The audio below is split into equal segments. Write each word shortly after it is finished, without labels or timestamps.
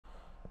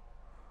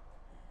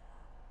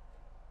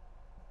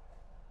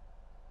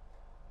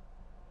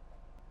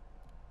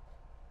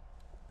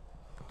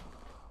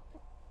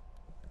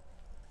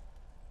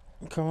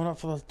Coming up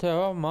for the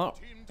tower, Mark.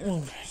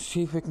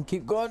 See if we can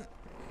keep going.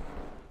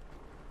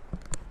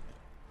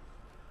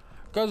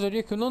 Guys, are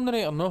you coming on the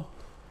right or no?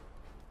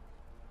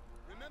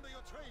 Remember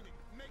your training.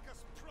 Make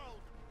us proud.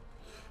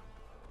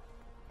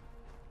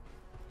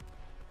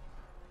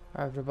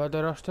 Everybody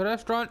rush to the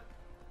restaurant.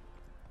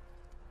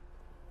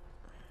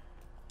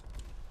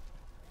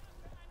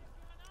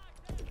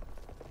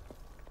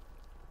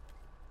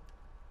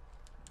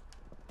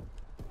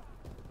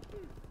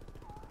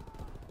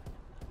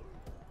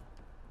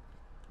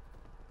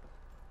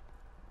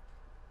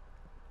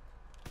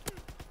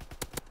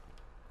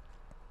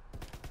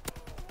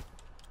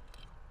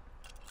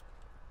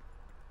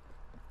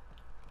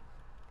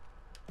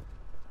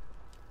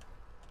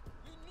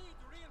 We need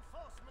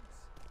reinforcements.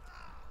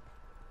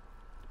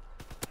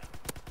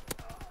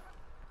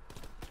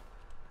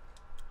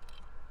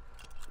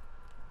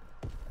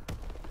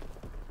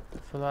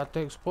 For that to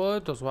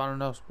explode, there's one in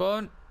the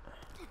spawn.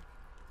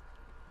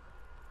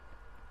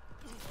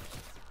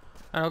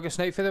 And I'll get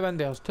sniped for the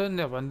window. I was turning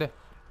the window.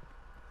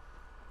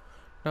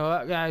 No,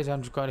 that guy's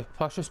I'm just going to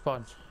push the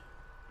spawns.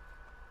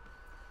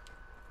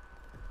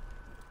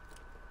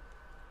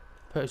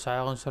 Put a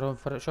silencer on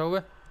for it, shall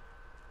we?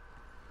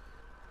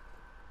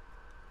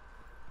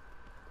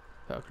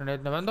 Put a grenade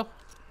in the window.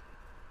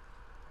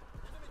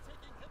 Enemy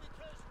taking heavy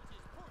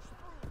casualties. Push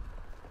through.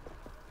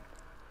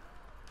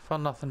 For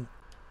nothing,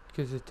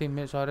 because the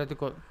teammates already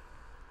got.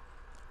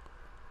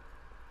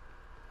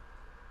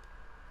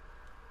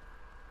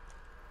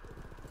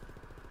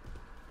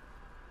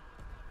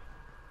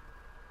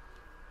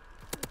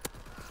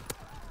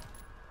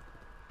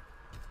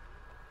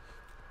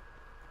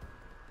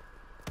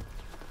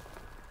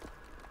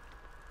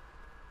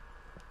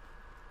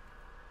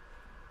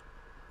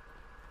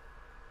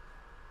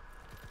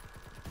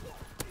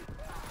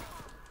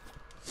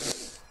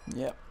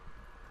 Yep.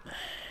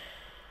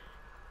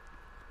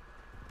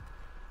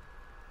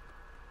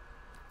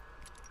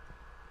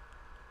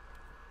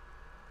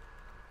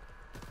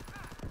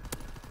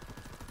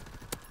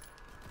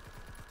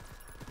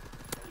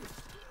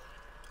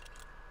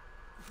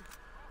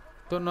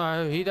 Don't know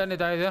how he didn't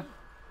die there.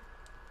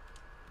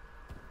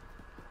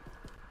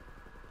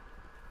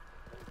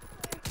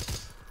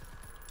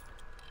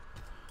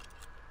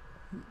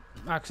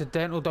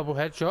 Accidental double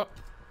headshot.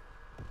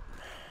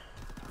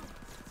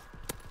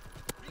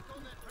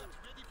 Recon aircraft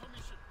ready for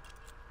mission.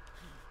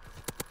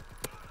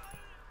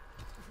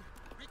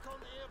 Recon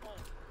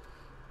airborne.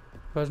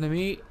 Wasn't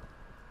me.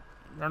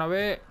 Run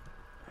away.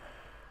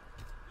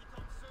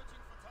 Recon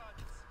searching for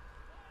targets.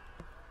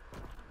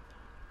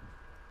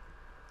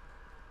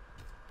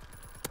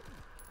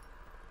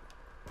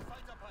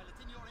 Fighter pilot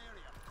in your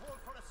area. Call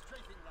for a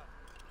strafing run.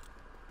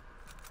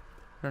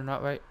 Run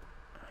that way.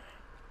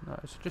 No,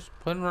 it's just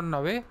plain running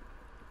away.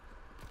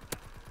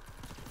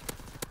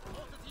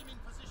 Mortar team in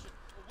position.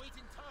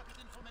 Awaiting target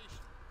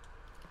information.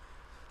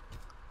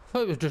 I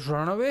thought it was just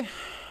running away.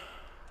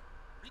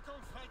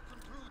 Recon flight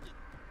concluded.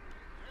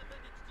 Air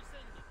baggage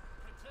descending.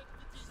 Protect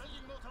the team.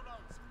 Sending mortar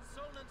rounds.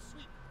 Zone and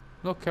sweep.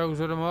 No kills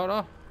with the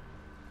mortar.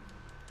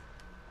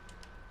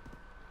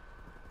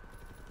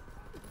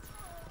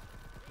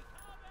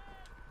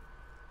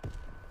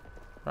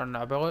 Run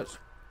out of bullets.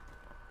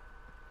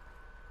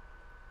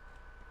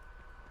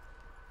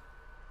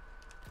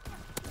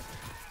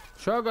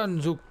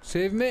 Shotguns will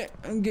save me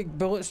and get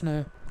bullets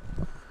now.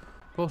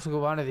 I've also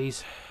got one of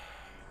these.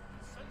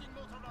 Sending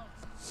mortar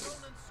rounds.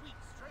 Zone and sweep.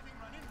 Strafing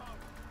run inbound.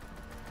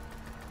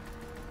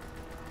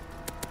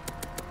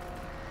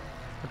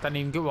 I didn't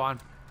even get one.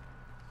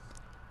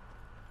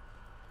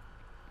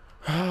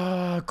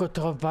 Got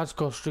to have bad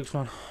score streaks,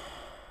 man.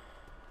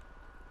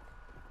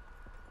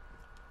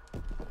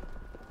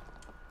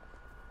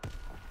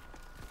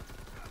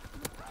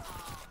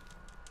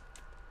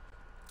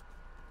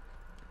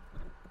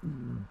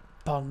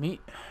 Pardon me.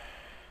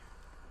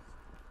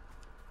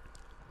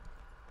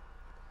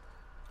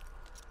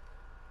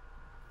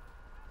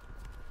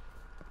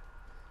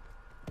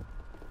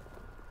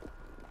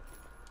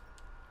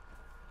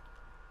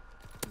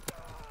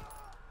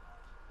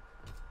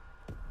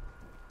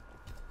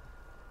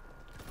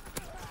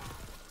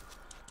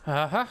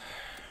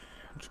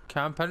 Just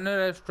camping in the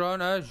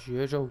restaurant as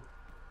usual.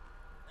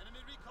 Enemy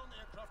recon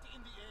aircraft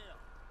in the air.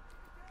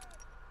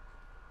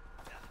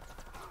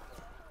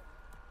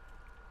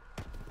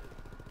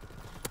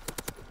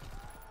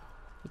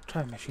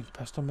 Try and machine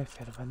pistol me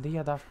for the window,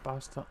 you daft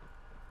bastard.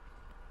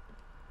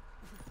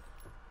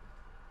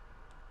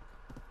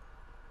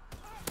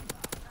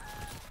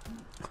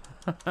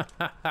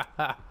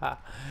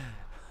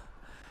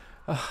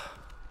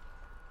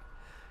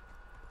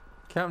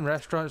 Camping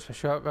restaurants for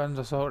shotguns,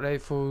 assault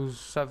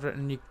rifles,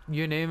 everything,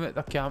 you name it,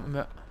 they're camping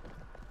it.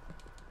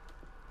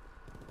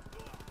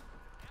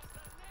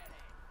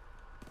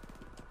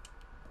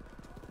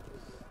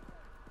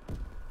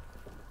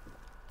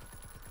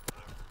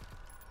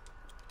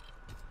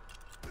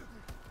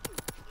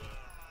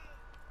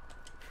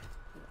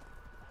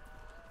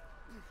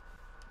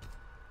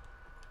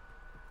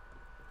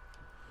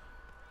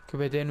 Could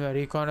be doing with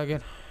recon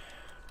again.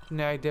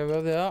 No idea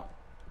where they are.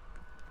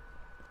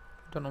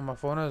 Don't know where my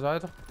phone is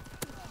either.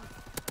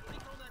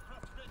 Recon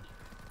aircraft ready.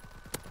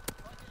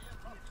 Fighter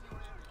aircraft in your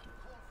area.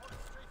 Call for a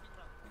strafing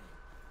run.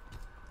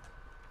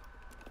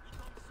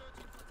 Recon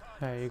searching for targets.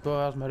 There you go,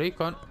 there's my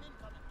recon. Bomb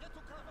incoming. Get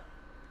to cover.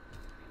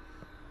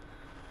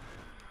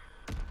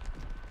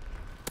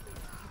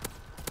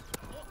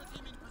 Mortar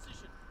team in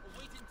position.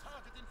 Awaiting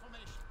target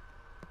information.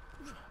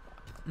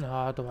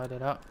 No, do I do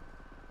that?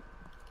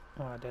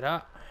 Oh, I did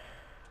that.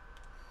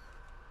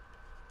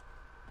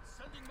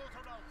 Sending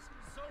mortar rounds.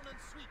 Zone and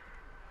sweep.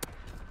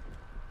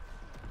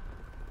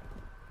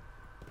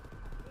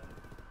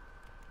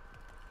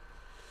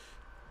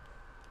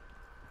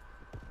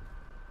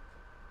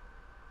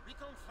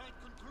 Recon flight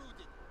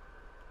concluded.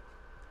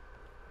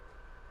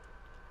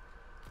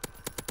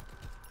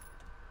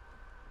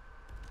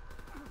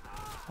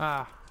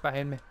 Ah,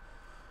 behind me.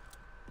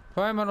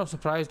 Why am I not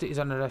surprised that he's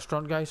in the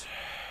restaurant, guys?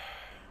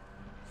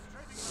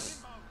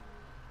 Strafing run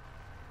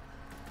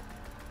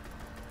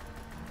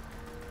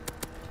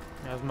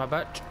inbound. There's my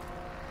bitch.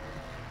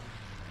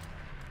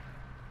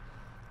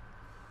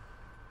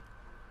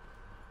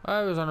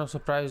 I was not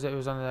surprised that he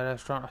was in the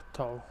restaurant at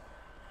all.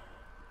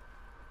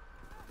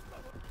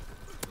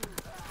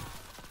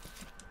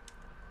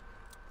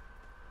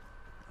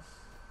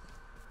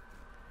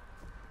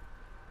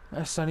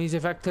 That's an easy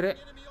victory.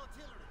 Enemy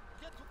artillery.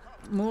 Get to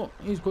cover. No,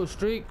 he's got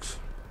streaks.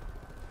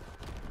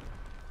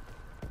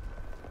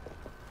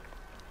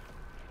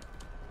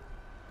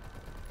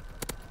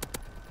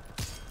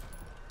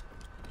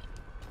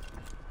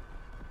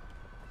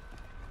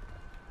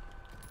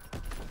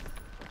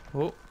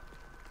 Oh.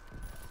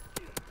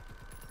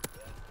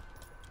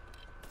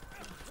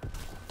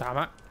 Damn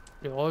it.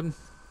 Reloading.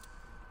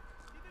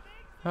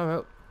 Oh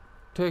well.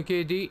 2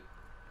 KD.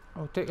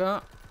 I'll take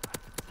that.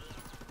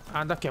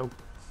 And a kill.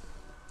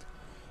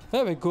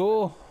 There we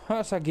go.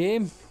 That's a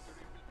game.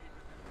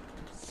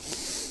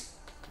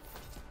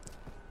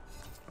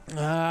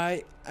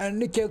 Aye.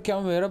 And the kill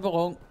came where I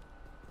belong.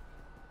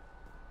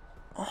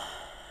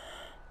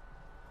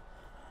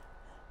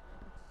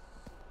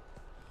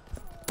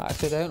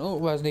 Accidental.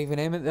 Wasn't even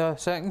aiming at the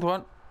second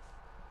one.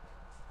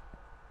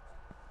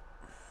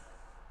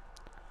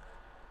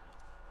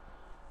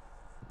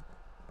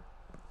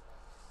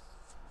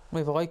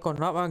 Leave a like on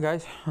that one,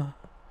 guys.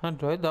 I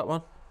enjoyed that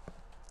one.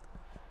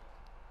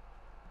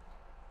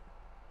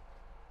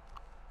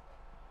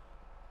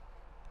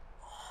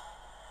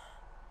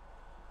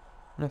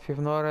 And if you've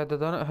not already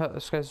done it, hit the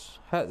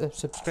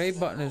subscribe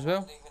button as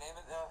well.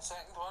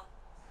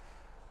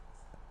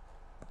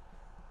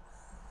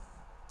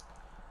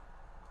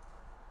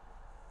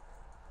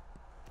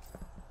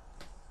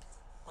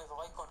 Leave a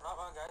like on that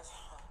one, guys.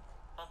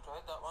 I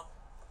enjoyed that one.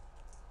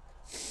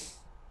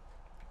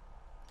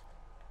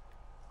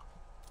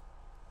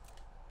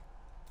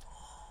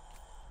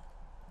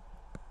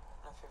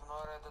 And if you've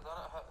not already done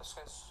it, hit the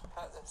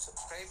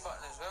subscribe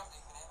button as well.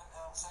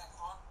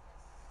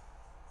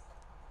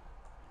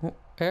 Oh,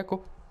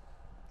 echo.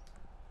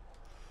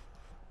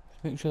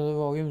 Make sure the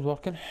volume's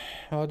working.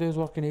 Audio's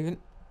working even.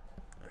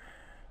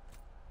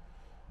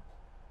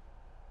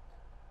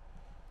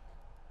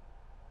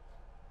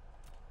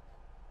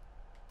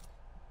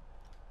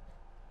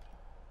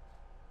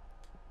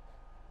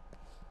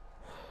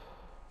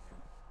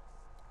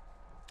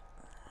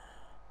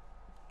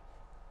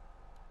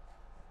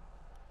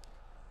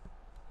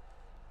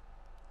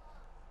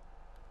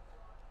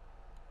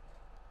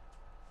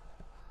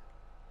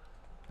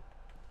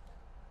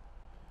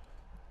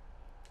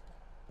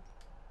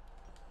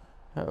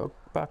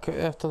 Back out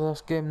after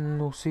this game and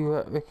we'll see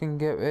what we can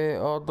get with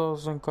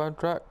orders and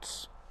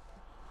contracts.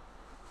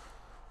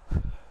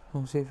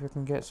 We'll see if we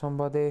can get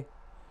somebody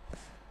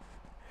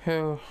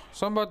with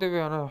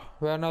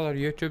another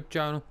YouTube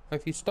channel.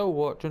 If he's still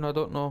watching, I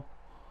don't know.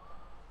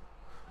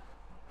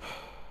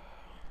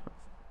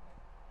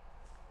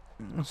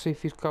 Let's see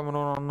if he's coming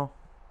on or not.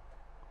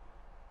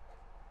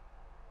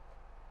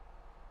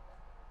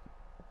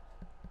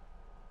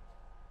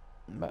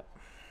 But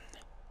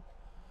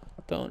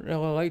don't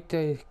really like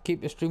to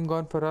keep the stream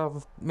going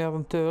for more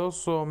than 2 hours,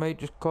 so I might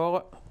just call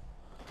it.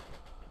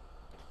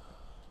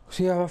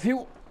 See how I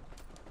feel.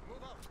 Move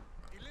out.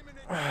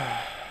 Eliminate.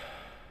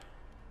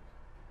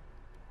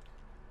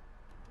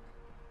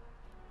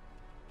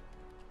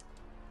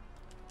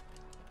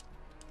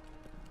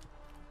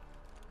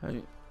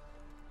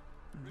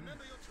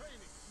 Remember your training.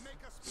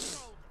 Make us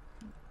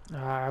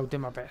stronger. I'll do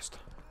my best.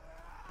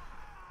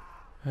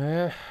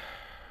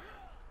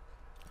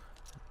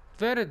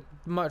 Very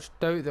much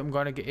doubt that I'm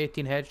going to get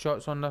 18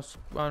 headshots on this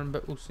one,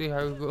 but we'll see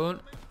how we go on.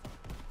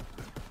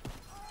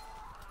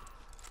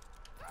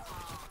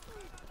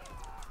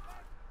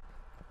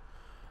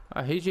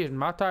 He's using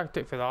my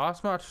tactic for the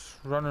last match,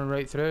 running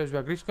right through us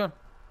with a grease gun.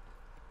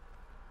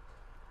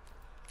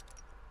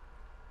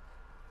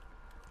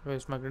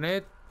 Where's my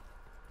grenade?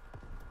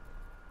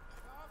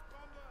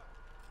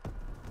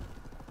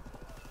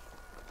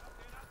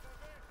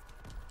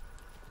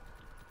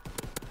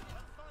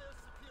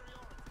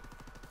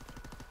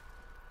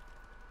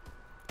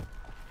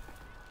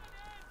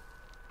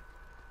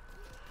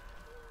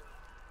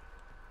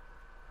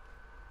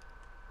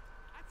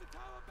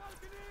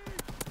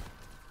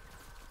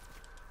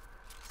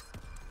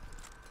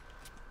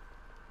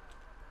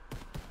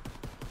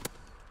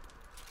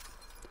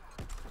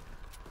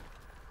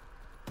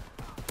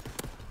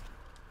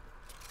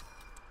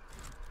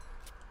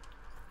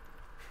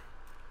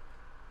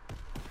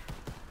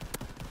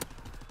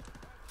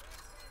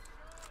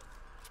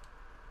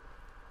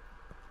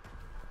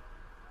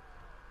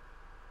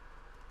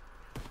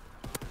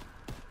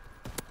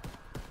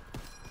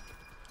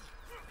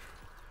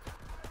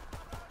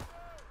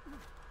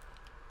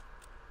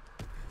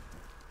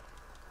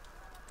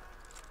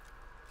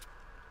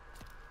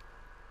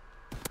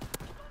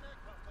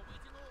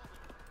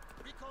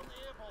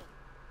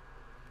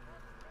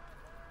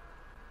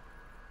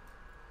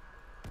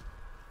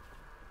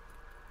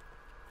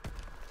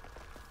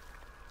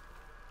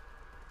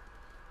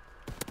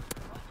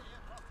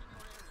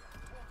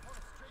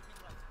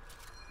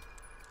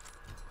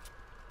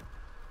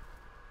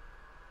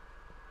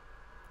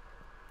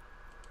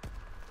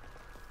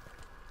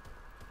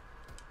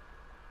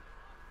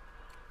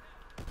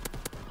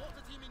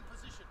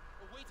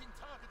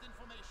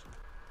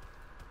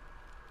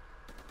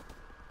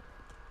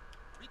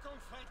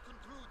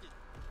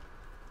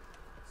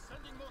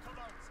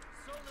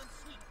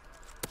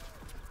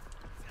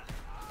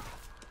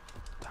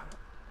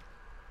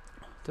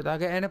 Did I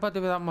get anybody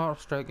with that mortar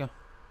striker?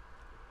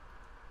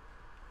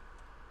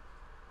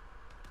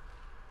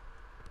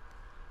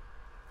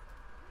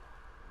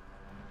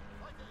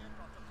 Fighter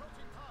aircraft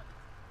approaching target.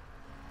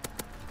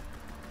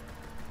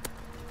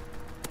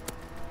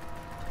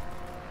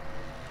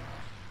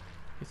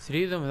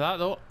 Three of them with that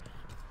though.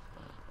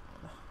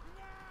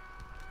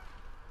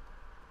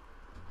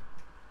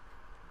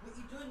 What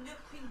you doing? They're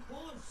clean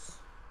clothes.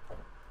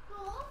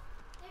 No,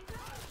 they're good.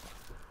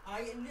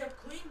 Aye, and they're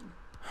clean.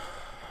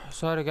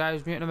 Sorry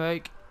guys, mute the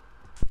mic.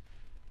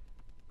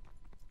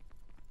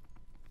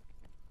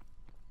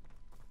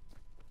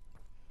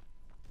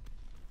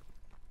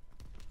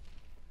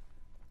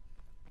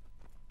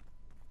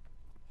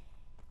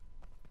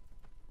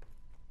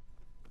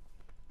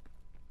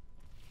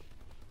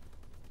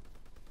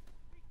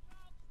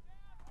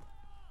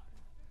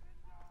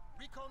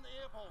 Recon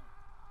airborne.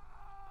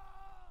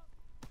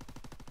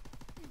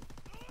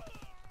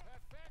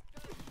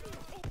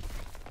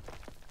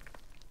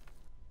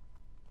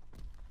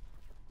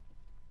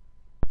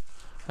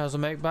 There's the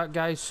mic back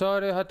guys,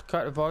 sorry I had to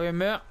cut the volume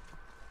there.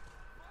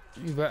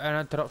 You bit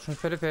an interruption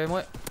for the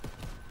family.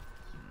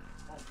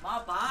 Oh, my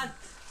bad.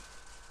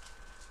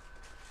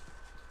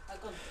 I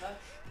got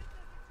touch.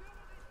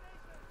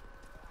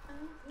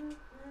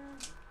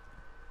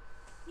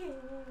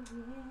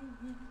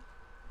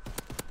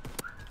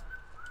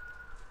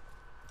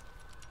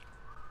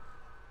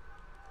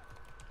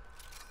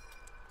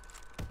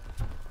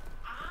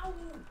 Ow!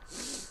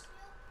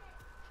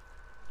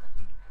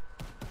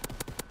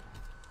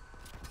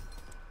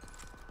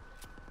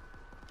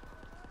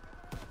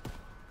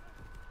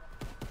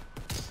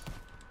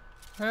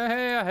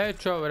 Hey, a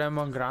headshot with him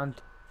on grand.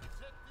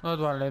 Not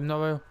one of them no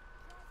well.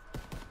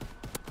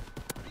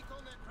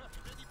 Recon aircraft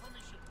ready for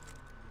mission.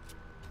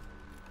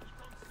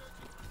 Recon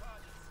searching for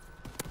targets.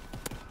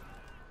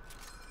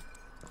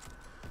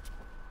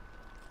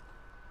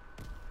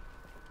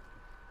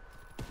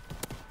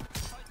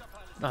 Fighter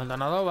pilots. And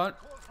another one.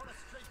 Call for a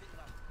strafing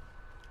run.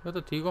 Where'd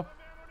the Tigo?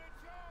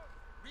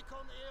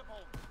 Recon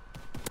airborne.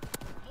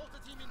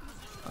 Mortar team in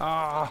position.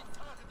 Ah,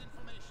 Target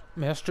information.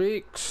 mere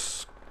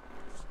streaks.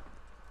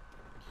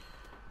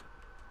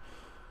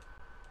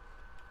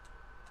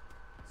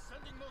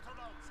 Sending motor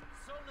rounds.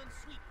 Zone and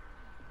sweep.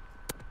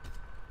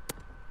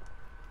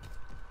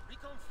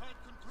 Recon flight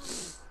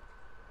concluded.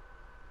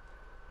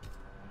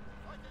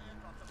 Fighter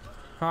aircraft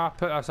approaching. Ah,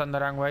 put us in the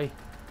wrong way.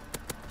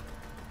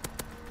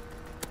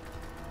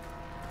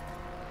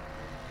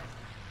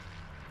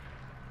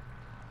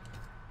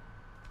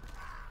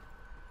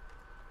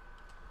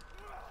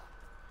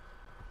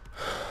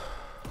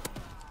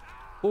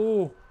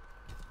 Oh!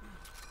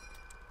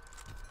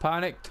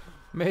 Panicked.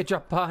 Major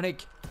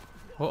panic.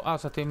 Oh,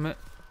 that's a teammate.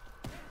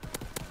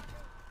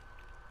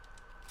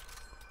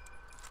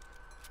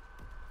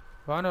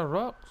 Van of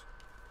rocks?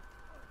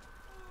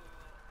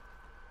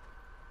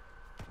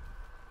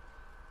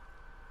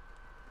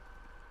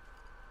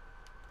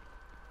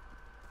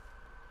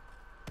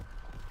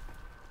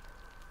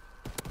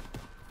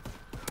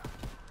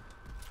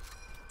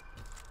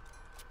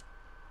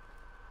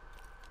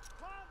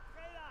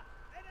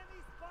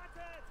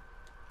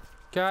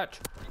 Catch.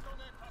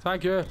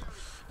 Thank you.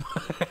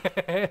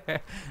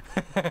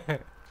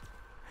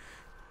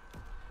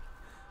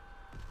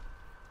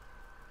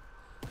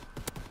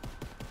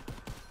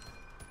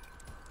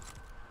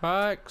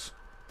 Thanks.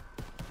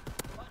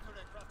 Fighter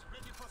aircraft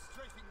ready for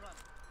strafing run.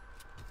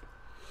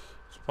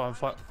 Spawn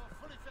flat. For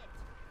full effect.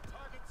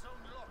 Target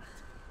zone locked.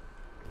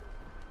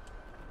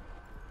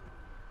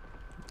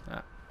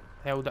 Ah,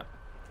 held it.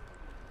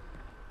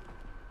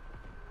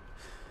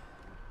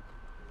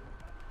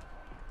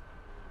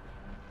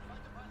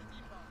 Fighter pilot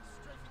inbound,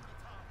 strafing the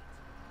target.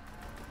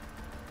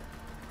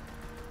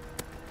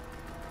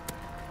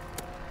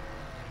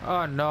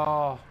 Oh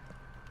no.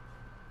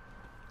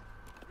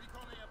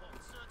 Recon airborne,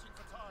 searching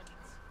for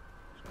targets.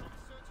 Recon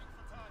searching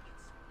for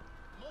targets.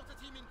 Mortar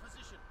team in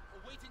position,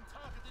 awaiting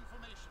target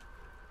information.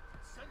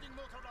 Sending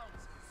motor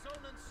rounds,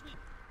 zone and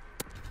sweep.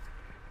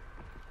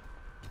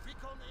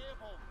 Recon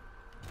airborne.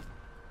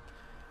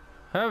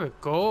 There we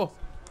go.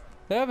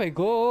 There we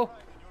go.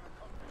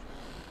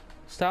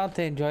 Starting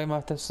to enjoy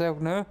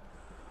myself now.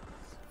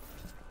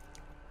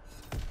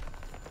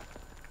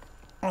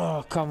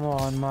 Oh, come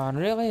on, man.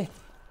 Really?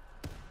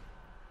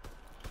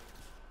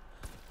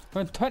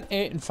 Went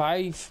 28 and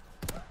 5.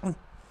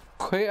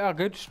 Quite a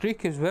good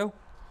streak as well.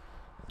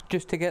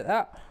 Just to get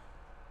that.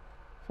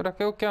 For a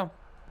kill cam.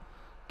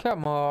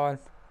 Come on.